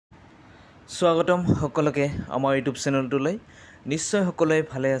স্বাগতম সকলকে আমাৰ ইউটিউব চেনেলটোলৈ নিশ্চয় সকলোৱে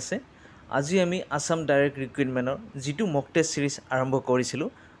ভালে আছে আজি আমি আসাম ডাইৰেক্ট ৰিক্ৰুটমেণ্টৰ যিটো মক টেষ্ট সিৰিজ আৰম্ভ কৰিছিলোঁ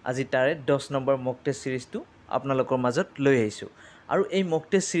আজি তাৰে 10 নম্বৰ মক টেষ্ট সিৰিজটো আপোনালোকৰ মাজত লৈ আহিছোঁ আৰু এই মক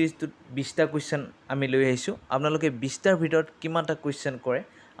টেষ্ট সিৰিজটোত 20টা কোৱেশ্চন আমি লৈ আহিছোঁ আপোনালোকে 20টাৰ ভিতৰত কিমানটা কোৱেশ্চন কৰে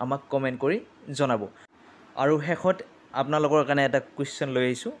আমাক কমেন্ট কৰি জনাব আৰু শেষত আপোনালোকৰ কাৰণে এটা কোৱেশ্চন লৈ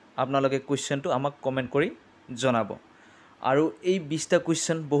আহিছোঁ আপোনালোকে কোৱেশ্চনটো আমাক কমেন্ট কৰি জনাব আৰু এই 20টা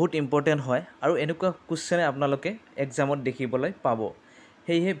কোৱেশ্চন বহুত ইম্পৰ্টেন্ট হয় আৰু এনেকুৱা কোৱেশ্চনে আপোনালোকে এক্সামত দেখিবলৈ পাব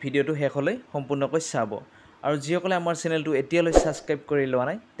হেইহে ভিডিওটো শেষলৈ সম্পূৰ্ণকৈ চাব আৰু যিসকলে আমাৰ চেনেলটো এতিয়ালৈ সাবস্ক্ৰাইব কৰি লোৱা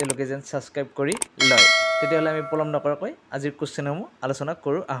নাই তেওঁলোকে যেন সাবস্ক্ৰাইব কৰি লয় তেতিয়াহলে আমি পলম নকৰাকৈ আজিৰ কোৱেশ্চনসমূহ আলোচনা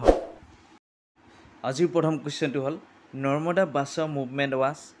কৰোঁ আহক আজিৰ প্ৰথম কোৱেশ্চনটো হ'ল নৰ্মদা বাচাও movement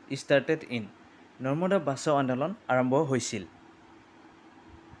was started in Narmada বাচাও আন্দোলন আৰম্ভ হৈছিল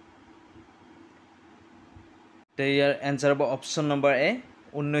ইয়াৰ এনসাৰ হ'ব অপশ্যন নম্বৰ এ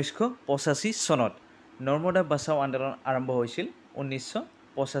 1985 চনত নৰ্মদা বাচাও আন্দোলন আৰম্ভ হৈছিল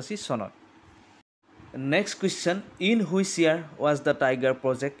 1985 চনত next question in which year was the tiger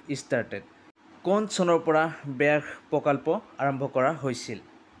project started কোন চনৰ পৰা ব্যাঘ্ৰ প্ৰকল্প আৰম্ভ কৰা হৈছিল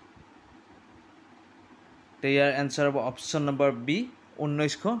ইয়াৰ এনসাৰ হ'ব অপশ্যন নম্বৰ বি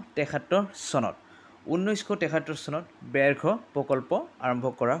 1973 চনত 1973 চনত ব্যাঘ্ৰ প্ৰকল্প আৰম্ভ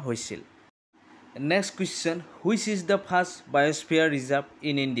কৰা হৈছিল Next question, which is the first biosphere reserve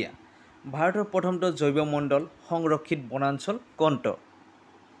in India? ভাৰতৰ প্ৰথমটো জৈৱমণ্ডল সংৰক্ষিত বনাঞ্চল কোনটো?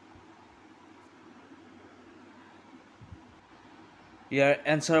 ইয়াৰ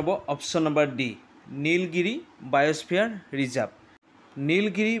এনসাৰ হ'ব option number D Nilgiri বায়োস্ফিয়াৰ reserve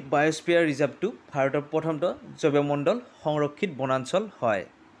Nilgiri বায়োস্ফিয়াৰ ৰিজাৰ্ভটো ভাৰতৰ প্ৰথমটো জৈৱমণ্ডল সংৰক্ষিত বনাঞ্চল হয়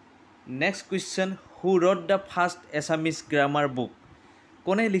next question who ৰট the first Assamese grammar book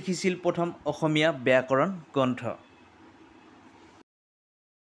কোনে লিখিছিল প্ৰথম অসমীয়া ব্যাকৰণ গ্ৰন্থ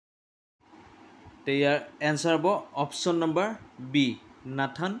ইয়াৰ এনসাৰ হ'ব option number B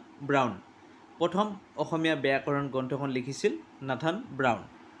Nathan brown প্ৰথম অসমীয়া ব্যাকৰণ গ্ৰন্থখন লিখিছিল নাথান ব্ৰাউন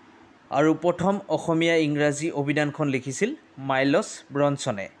আৰু প্ৰথম অসমীয়া ইংৰাজী অভিধানখন লিখিছিল মাইলছ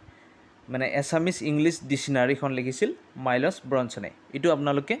ব্ৰনছনে মানে এছামিজ ইংলিছ ডিকচনাৰীখন লিখিছিল মাইলছ ব্ৰনছনে এটো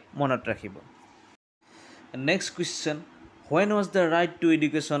আপোনালোকে মনত ৰাখিব next question When was the Right to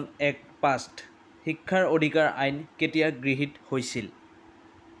Education Act passed? শিক্ষাৰ অধিকাৰ আইন কেতিয়া গৃহীত হৈছিল?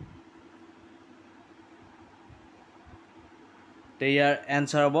 ইয়াৰ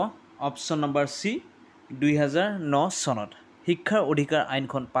এনসাৰ হ'ব অপশ্যন নম্বৰ সি 2009 চনত শিক্ষাৰ অধিকাৰ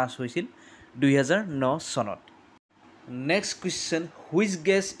আইনখন পাছ হৈছিল 2009 চনত next question which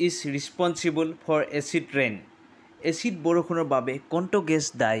gas is ৰেছপন্সিবল for acid rain acid বৰষুণৰ বাবে কোনটো গেছ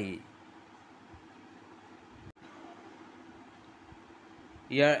দায়ী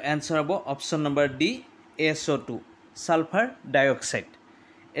ইয়াৰ এনসাৰ হ'ব option number D SO2 sulphur dioxide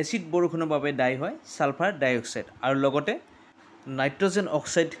acid বৰষুণৰ বাবে দায়ী হয় সালফাৰ ডাইঅক্সাইড আৰু লগতে নাইট্ৰজেন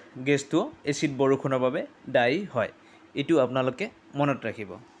অক্সাইড গেছটো এচিড বৰষুণৰ বাবে দায়ী হয় এটো আপোনালোকে মনত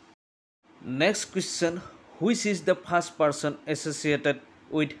ৰাখিব next question which is the first person associated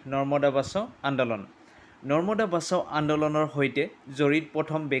with Narmada বাচাও আন্দোলন নৰ্মদা বাচাও আন্দোলনৰ সৈতে জড়িত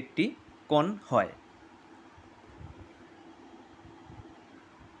প্ৰথম ব্যক্তি কোন হয়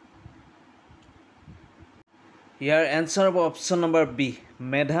ইয়াৰ এনসাৰ হ'ব অপশ্যন নম্বৰ বি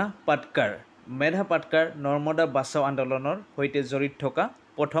মেধা পাটকাৰ নৰ্মদা বাচাও আন্দোলনৰ সৈতে জড়িত থকা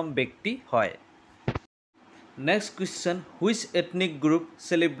প্ৰথম ব্যক্তি হয় next question which ethnic group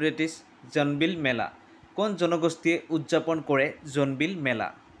সেলিব্ৰেটিছ Jonbeel মেলা কোন জনগোষ্ঠীয়ে উদযাপন কৰে জোনবিল মেলা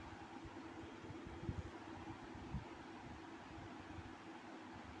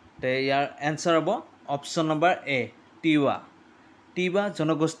ইয়াৰ এনসাৰ হ'ব অপশ্যন নম্বৰ এ টিৱা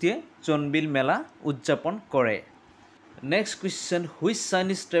জনগোষ্ঠীয়ে জোনবিল মেলা উদযাপন কৰে Next question, which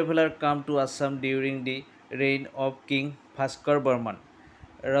Chinese traveler came to Assam during the reign of King Bhaskar Burman?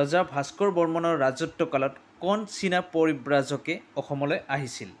 Raja Bhaskar Burmanor ৰাজত্ব কালত কোন চীনা পৰিব্ৰাজকে অসমলৈ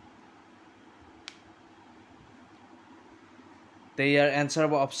আহিছিল? ইয়াৰ এনসাৰ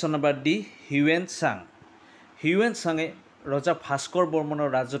হ'ব অপশ্যন নম্বৰ ডি হিউৱেন চাঙে ৰজা ভাস্কৰ বৰ্মনৰ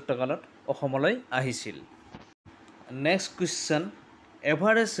ৰাজত্ব কালত অসমলৈ আহিছিল next question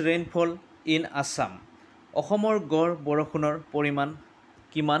average rainfall in Assam অসমৰ গড় বৰষুণৰ পৰিমাণ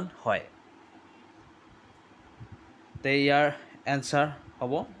কিমান হয় ইয়াৰ এনসাৰ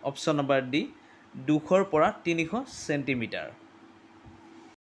হ'ব অপশ্যন নম্বৰ ডি 200 পৰা 300 centimetre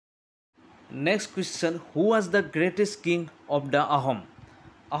next question who was the greatest king of the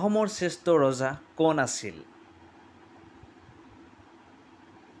আহোমৰ শ্ৰেষ্ঠ ৰজা কোন আছিল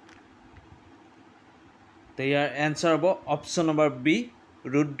ইয়াৰ এনসাৰ হ'ব অপশ্যন নম্বৰ বি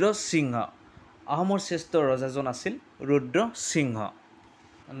ৰুদ্ৰ সিংহ আহোমৰ শ্ৰেষ্ঠ ৰজাজন আছিল ৰুদ্ৰ সিংহ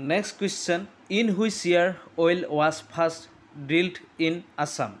Next question, in which year oil was first drilled in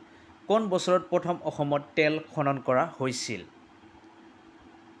Assam? কোন বছৰত প্ৰথম অসমত তেল খনন কৰা হৈছিল?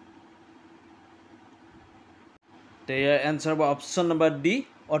 ইয়াৰ এনসাৰ হ'ব অপশ্যন নম্বৰ ডি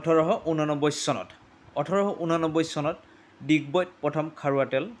 1889 চনত 1889 চনত ডিগবৈত প্ৰথম খাৰুৱা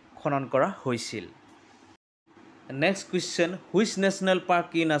তেল খনন কৰা হৈছিল। Next question, which national park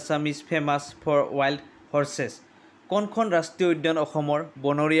in Assam is famous for wild horses? কোনখন ৰাষ্ট্ৰীয় উদ্যান অসমৰ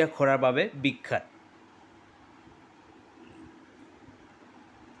বনৰীয়া ঘোঁৰাৰ বাবে বিখ্যাত?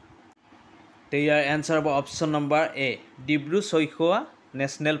 ইয়াৰ এনসাৰ হ'ব অপশ্যন নম্বৰ এ ডিব্ৰু-ছৈখোৱা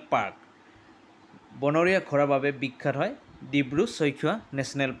নেশ্যনেল পাৰ্ক। বনৰীয়া ঘোঁৰাৰ বাবে বিখ্যাত হয় ডিব্ৰু-ছৈখোৱা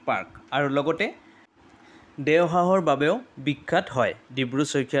নেশ্যনেল পাৰ্ক আৰু লগতে দেওহাঁহৰ বাবেও বিখ্যাত হয়।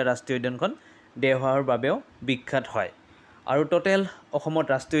 ডিব্ৰু-ছৈখোৱা ৰাষ্ট্ৰীয় উদ্যানখন দেওহাঁহৰ বাবেও বিখ্যাত হয়। আৰু টোটেল অসমত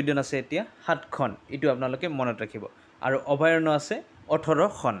ৰাষ্ট্ৰীয় উদ্যান আছে এতিয়া 7খন, এইটো আপোনালোকে মনত ৰাখিব, আৰু অভয়াৰণ্য আছে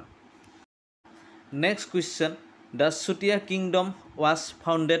 18খন। Next question, the Chutia kingdom was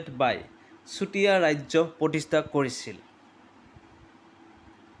founded বাই? চুতীয়া ৰাজ্য প্ৰতিষ্ঠা কৰিছিল।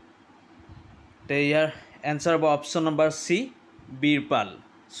 ইয়াৰ এনসাৰ হ'ব option number C Birpal.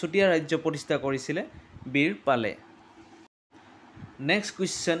 Chutia ৰাজ্য প্ৰতিষ্ঠা কৰিছিলে বীৰপালে। Next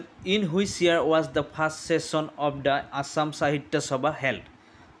question, in which year was the first session of the Assam সাহিত্য সভা হেল্ড?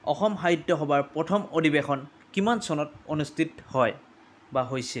 অসম সাহিত্য সভাৰ প্ৰথম অধিৱেশন কিমান চনত অনুষ্ঠিত হয় বা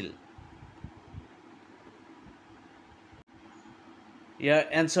হৈছিল? ইয়াৰ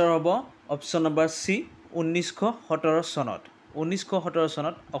এনসাৰ হ'ব অপশ্যন নম্বৰ চি 1917 চনত। 1917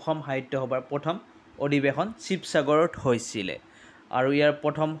 চনত অসম সাহিত্য সভাৰ প্ৰথম অধিৱেশন শিৱসাগৰত হৈছিলে আৰু ইয়াৰ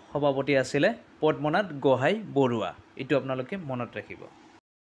প্ৰথম সভাপতি আছিলে পদ্মনাথ গোহাঁই বৰুৱা। এইটো আপোনালোকে মনত ৰাখিব।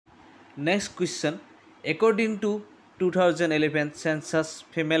 Next question, according to 2011 census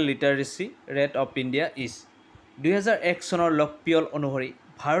female লিটাৰেচি rate of India is? 2001 চনৰ লোকপিয়ল অনুসৰি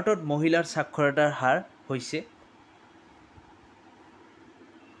ভাৰতত মহিলাৰ সাক্ষৰতাৰ হাৰ হৈছে?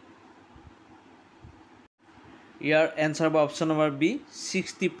 ইয়াৰ এনসাৰ হ'ব অপশ্যন নম্বৰ বি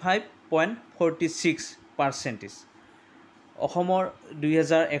 65.46%। অসমৰ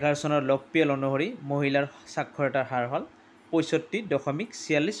 2011 চনৰ লোকপিয়ল অনুসৰি মহিলাৰ সাক্ষৰতাৰ হাৰ হ'ল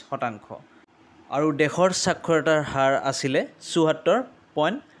 65.46%। আৰু দেশৰ সাক্ষৰতাৰ হাৰ আছিলে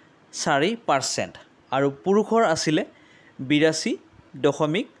 74.4% আৰু পুৰুষৰ আছিলে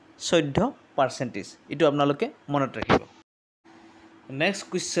 82.14%। এইটো আপোনালোকে মনত ৰাখিব। Next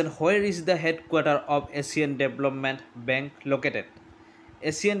question, হোৱেৰ is the headquarter of Asian development bank located?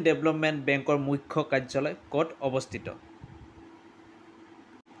 Asian development বেংকৰ মুখ্য কাৰ্যালয় ক'ত অৱস্থিত?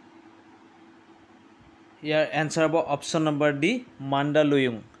 ইয়াৰ এনসাৰ হ'ব option number D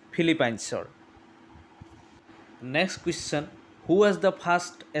মাণ্ডালুয়ুং, ফিলিপাইনছৰ। Next question, who was the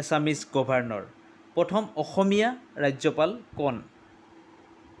first Assamese governor? প্ৰথম অসমীয়া ৰাজ্যপাল কোন?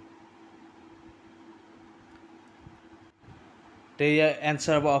 ইয়াৰ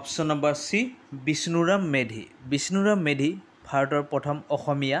এনসাৰ হ'ব option number C Bishnuram Medhi. Bishnuram Medhi ভাৰতৰ প্ৰথম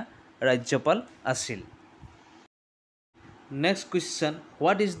অসমীয়া ৰাজ্যপাল আছিল। Next question,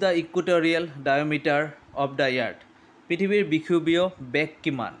 what is the Equatorial diameter of the আৰ্থ? পৃথিৱীৰ বিষুৱীয় বেগ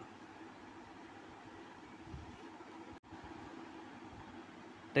কিমান?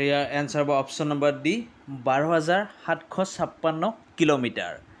 ইয়াৰ এনসাৰ হ'ব অপশ্যন নম্বৰ ডি 12,756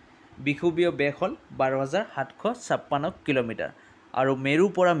 কিলোমিটাৰ। বিষুৱীয় বেগ হ'ল 12,756 কিলোমিটাৰ আৰু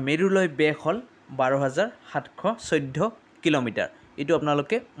মেৰুৰ পৰা মেৰুলৈ বেগ হ'ল 12,714 কিলোমিটাৰ। এইটো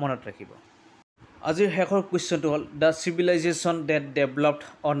আপোনালোকে মনত ৰাখিব। আজিৰ শেষৰ কুৱেশ্যনটো হ'ল the civilisation date developed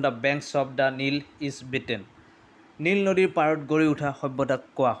on the banks of the Neel is Britain? নীল নদীৰ পাৰত গঢ়ি উঠা সভ্যতাক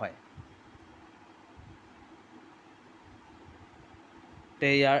কোৱা হয়?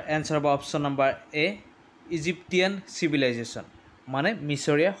 ইয়াৰ এনসাৰ হ'ব অপশ্যন নম্বৰ এ ইজিপ্টিয়ান চিভিলাইজেশ্যন, মানে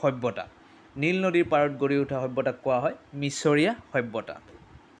মিছৰীয়া সভ্যতা। নীল নদীৰ পাৰত গঢ়ি উঠা সভ্যতাক কোৱা হয় মিছৰীয়া সভ্যতা।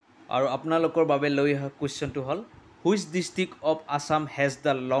 আৰু আপোনালোকৰ বাবে লৈ অহা কুৱেশ্যনটো হ'ল which district of Assam has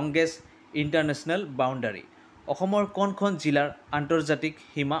the longest international boundary? অসমৰ কোনখন জিলাৰ আন্তৰ্জাতিক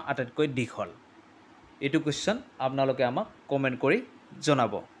সীমা আটাইতকৈ দীঘল? এইটো কুৱেশ্যন আপোনালোকে আমাক কমেণ্ট কৰি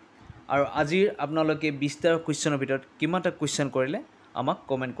জনাব। আৰু আজিৰ আপোনালোকে 20টা কুৱেশ্যনৰ ভিতৰত কিমানটা কুৱেশ্যন কৰিলে আমাক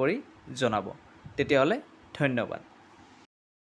কমেণ্ট কৰি জনাব। তেতিয়াহ'লে ধন্যবাদ।